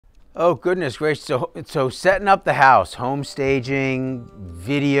Oh goodness gracious! So setting up the house, home staging,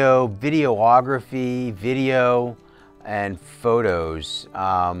 video, videography, video, and photos.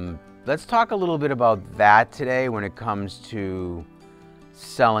 Let's talk a little bit about that today when it comes to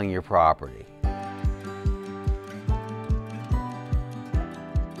selling your property.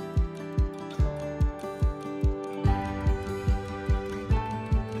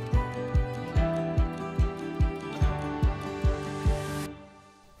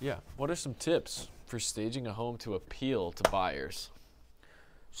 Yeah, what are some tips for staging a home to appeal to buyers?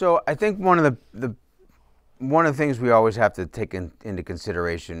 So I think one of the things we always have to take into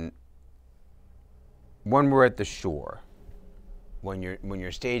consideration when we're at the shore, when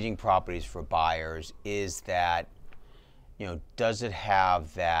you're staging properties for buyers, is that, does it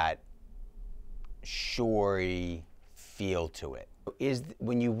have that shorey feel to it?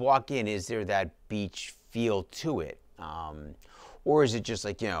 When you walk in, is there that beach feel to it? Or is it just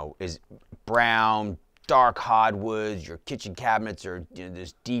like, is brown, dark hardwoods, your kitchen cabinets are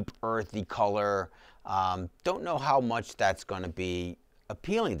this deep earthy color? Don't know how much that's going to be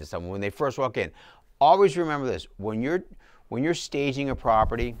appealing to someone when they first walk in. Always remember this: when you're staging a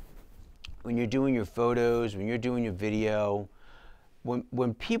property, when you're doing your photos, when you're doing your video,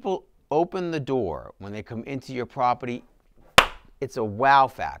 when people open the door, when they come into your property, it's a wow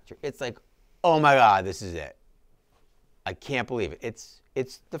factor. It's like, oh my God, this is it. I can't believe it.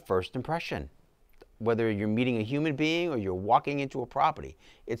 It's the first impression. Whether you're meeting a human being or you're walking into a property,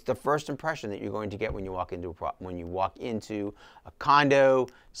 it's the first impression that you're going to get when you walk into a condo,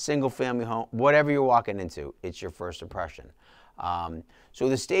 single-family home, whatever you're walking into. It's your first impression. So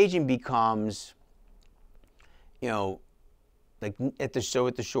the staging becomes, like at the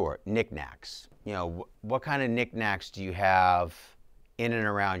shore, knickknacks. What kind of knickknacks do you have in and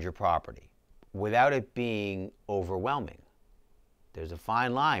around your property, without it being overwhelming? There's a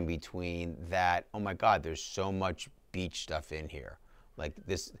fine line between that, oh my God, there's so much beach stuff in here. Like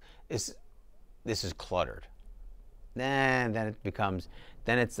this is cluttered. Then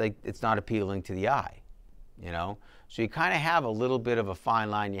it's like, it's not appealing to the eye, So you kind of have a little bit of a fine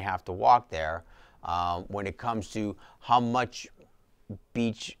line you have to walk there when it comes to how much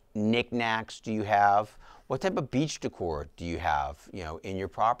beach knickknacks do you have? What type of beach decor do you have, in your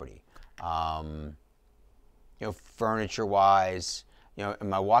property? Furniture-wise,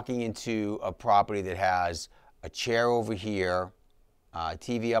 am I walking into a property that has a chair over here, a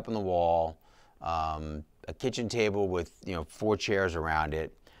TV up on the wall, a kitchen table with 4 chairs around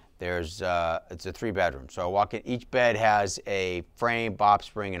it? It's a 3-bedroom, so I walk in. Each bed has a frame, box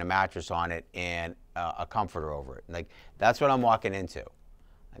spring, and a mattress on it, and a comforter over it. Like, that's what I'm walking into.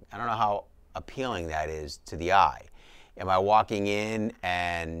 I don't know how appealing that is to the eye. Am I walking in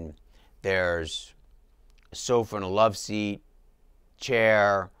and there's a sofa and a love seat,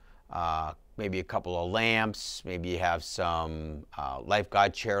 chair, maybe a couple of lamps, maybe you have some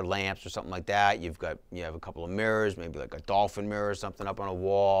lifeguard chair lamps or something like that. You have a couple of mirrors, maybe like a dolphin mirror or something up on a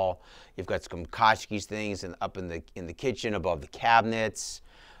wall. You've got some tchotchkes things up in the kitchen above the cabinets.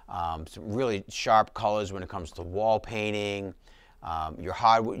 Some really sharp colors when it comes to wall painting. Your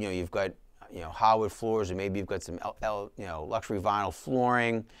hardwood, you've got hardwood floors, or maybe you've got some luxury vinyl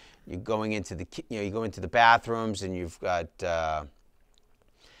flooring. You're going into you go into the bathrooms, and you've got there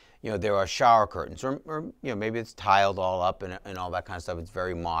are shower curtains, or maybe it's tiled all up and all that kind of stuff. It's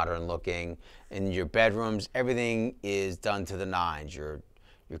very modern looking. In your bedrooms, everything is done to the nines. Your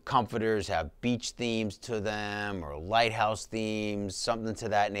comforters have beach themes to them, or lighthouse themes, something to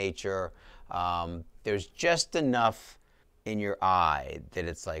that nature. There's just enough in your eye that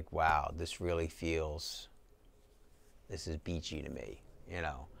it's like, wow, this really feels, this is beachy to me, and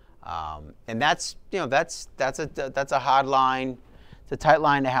that's a hard line. It's a tight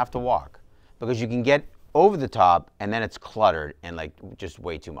line to have to walk, because you can get over the top and then it's cluttered and like just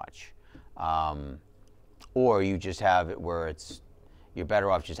way too much, or you just have it where you're better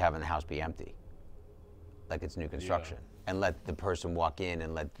off just having the house be empty, like it's new construction, and let the person walk in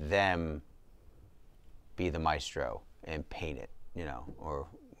and let them be the maestro and paint it, or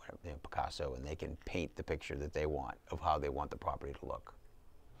whatever, Picasso, and they can paint the picture that they want of how they want the property to look.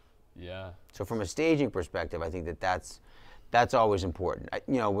 Yeah. So from a staging perspective, I think that's always important.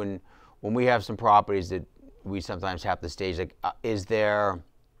 When we have some properties that we sometimes have to stage, like,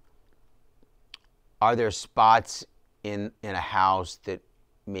 are there spots in a house that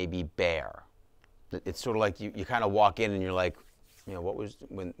may be bare? It's sort of like you kind of walk in and you're like, what was,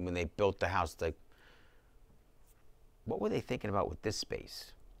 when they built the house, like, what were they thinking about with this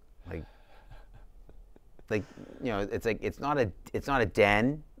space? Like, like, it's not a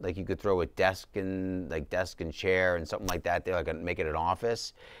den. Like you could throw a desk and chair and something like that there, like make it an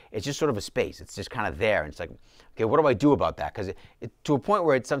office. It's just sort of a space. It's just kind of there. And it's like, okay, what do I do about that? Because to a point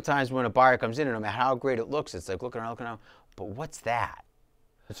where it's sometimes when a buyer comes in, and no matter how great it looks, it's like looking around, but what's that?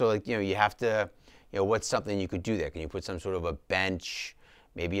 So like, you have to, what's something you could do there? Can you put some sort of a bench,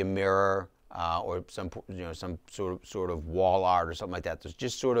 maybe a mirror, or some sort of wall art or something like that?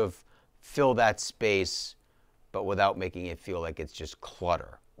 Just sort of fill that space, but without making it feel like it's just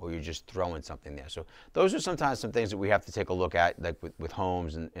clutter or you're just throwing something there. So those are sometimes some things that we have to take a look at, like with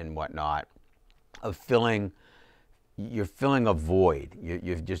homes and whatnot, of you're filling a void.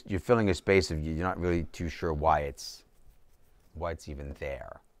 You're filling a space of you're not really too sure why it's even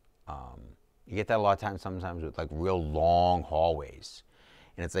there. You get that a lot of times sometimes with like real long hallways.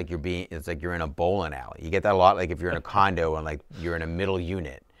 And it's like you're in a bowling alley. You get that a lot like if you're in a condo and like you're in a middle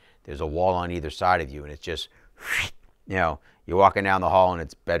unit. There's a wall on either side of you and it's just, you're walking down the hall and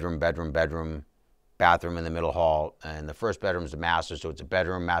it's bedroom, bedroom, bedroom, bathroom in the middle hall. And the first bedroom is the master, so it's a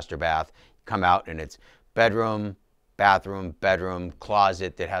bedroom, master, bath. Come out and it's bedroom, bathroom, bedroom,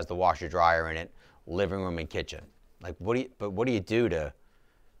 closet that has the washer dryer in it, living room and kitchen. Like what do you do to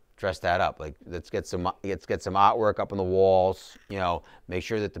dress that up? Like let's get some artwork up on the walls, make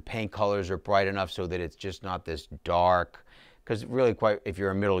sure that the paint colors are bright enough so that it's just not this dark, because really if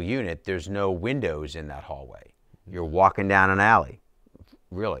you're a middle unit, there's no windows in that hallway. You're walking down an alley.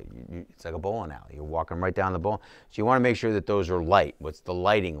 Really, it's like a bowling alley. You're walking right down the bowling. So you want to make sure that those are light. What's the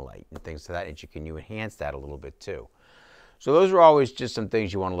lighting like and things to that, and you enhance that a little bit too. So those are always just some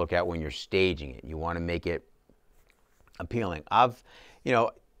things you want to look at when you're staging it. You want to make it appealing.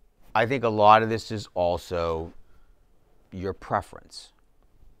 I think a lot of this is also your preference.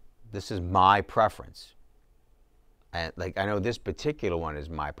 This is my preference. And like I know this particular one is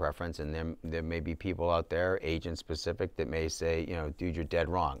my preference, and there may be people out there, agent specific, that may say, dude, you're dead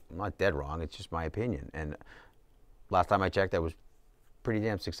wrong. I'm not dead wrong. It's just my opinion. And last time I checked, I was pretty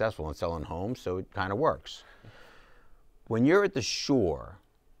damn successful in selling homes, so it kind of works. When you're at the shore,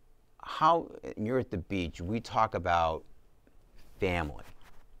 you're at the beach, we talk about family.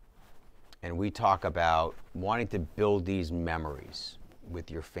 And we talk about wanting to build these memories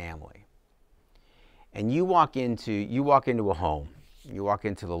with your family. And you walk into a home, you walk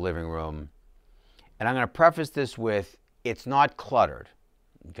into the living room, and I'm going to preface this with, it's not cluttered,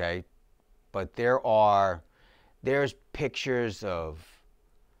 okay? But there's pictures of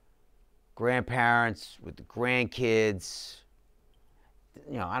grandparents with the grandkids.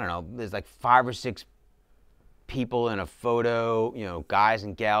 I don't know, there's like 5 or 6 people in a photo, guys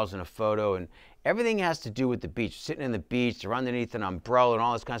and gals in a photo, and everything has to do with the beach, sitting in the beach, they're underneath an umbrella and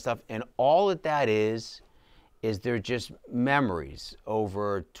all this kind of stuff. And all that is they're just memories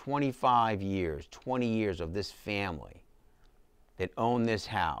over 25 years, 20 years of this family that own this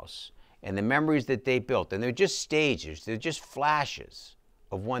house and the memories that they built. And they're just stages, they're just flashes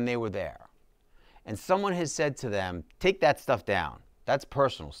of when they were there. And someone has said to them, take that stuff down. That's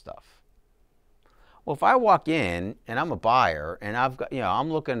personal stuff. Well, if I walk in and I'm a buyer and I've got,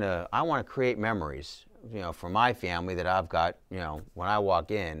 I want to create memories, for my family that I've got, when I walk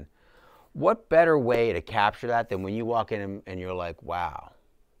in, what better way to capture that than when you walk in and you're like, wow,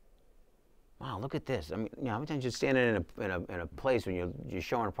 look at this. I mean, how many times you're standing in a place when you're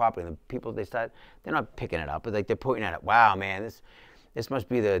showing a property and the people, they're not picking it up, but like they're pointing at it. Wow, man, this must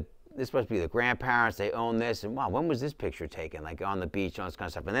be the grandparents, they own this, and wow, when was this picture taken? Like on the beach, all this kind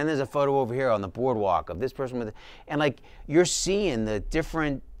of stuff. And then there's a photo over here on the boardwalk of this person and like you're seeing the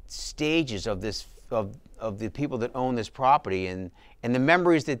different stages of this, of the people that own this property and the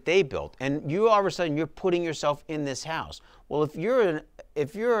memories that they built. And you all of a sudden, you're putting yourself in this house. Well, if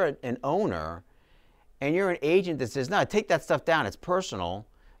you're an owner and you're an agent that says, no, take that stuff down, it's personal,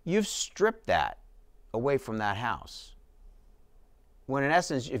 you've stripped that away from that house. When in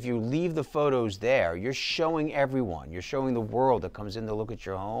essence, if you leave the photos there, you're showing everyone, you're showing the world that comes in to look at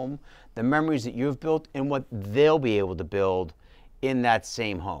your home, the memories that you've built and what they'll be able to build in that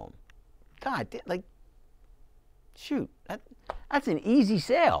same home. God, like, shoot, that's an easy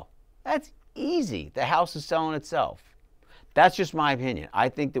sale. That's easy. The house is selling itself. That's just my opinion. I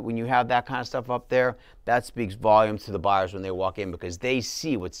think that when you have that kind of stuff up there, that speaks volumes to the buyers when they walk in because they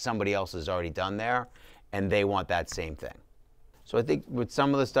see what somebody else has already done there and they want that same thing. So I think with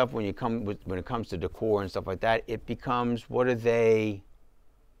some of the stuff when it comes to decor and stuff like that, it becomes what are they,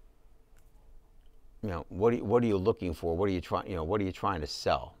 what are you looking for? What are you trying to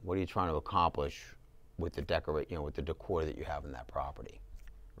sell? What are you trying to accomplish with the with the decor that you have in that property?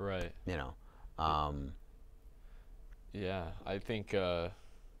 Right. Yeah, I think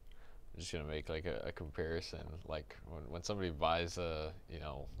just gonna make like a comparison. Like when somebody buys a,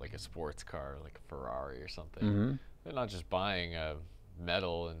 like a sports car, like a Ferrari or something, they're not just buying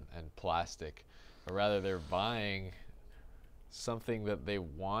metal and plastic, but rather they're buying something that they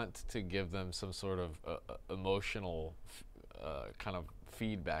want to give them some sort of emotional kind of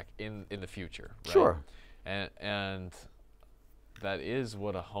feedback in the future, right? Sure. And that is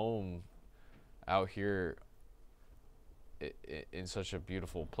what a home out here in such a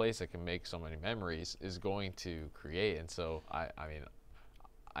beautiful place that can make so many memories is going to create. And so I mean,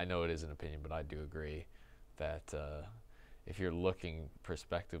 I know it is an opinion, but I do agree that if you're looking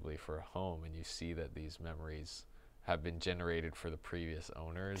prospectively for a home and you see that these memories have been generated for the previous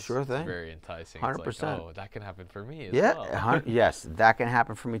owners, Sure thing. it's very enticing. 100%. It's like, oh, that can happen for me as Yeah, well. yes, that can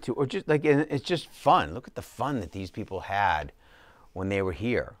happen for me too. Or just like, and it's just fun. Look at the fun that these people had when they were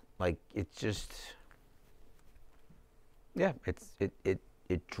here. Like, it's just, yeah,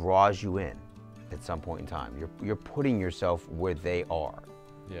 it draws you in at some point in time. You're putting yourself where they are.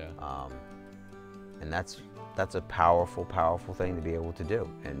 Yeah. And that's a powerful thing to be able to do.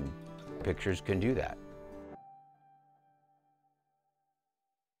 And pictures can do that.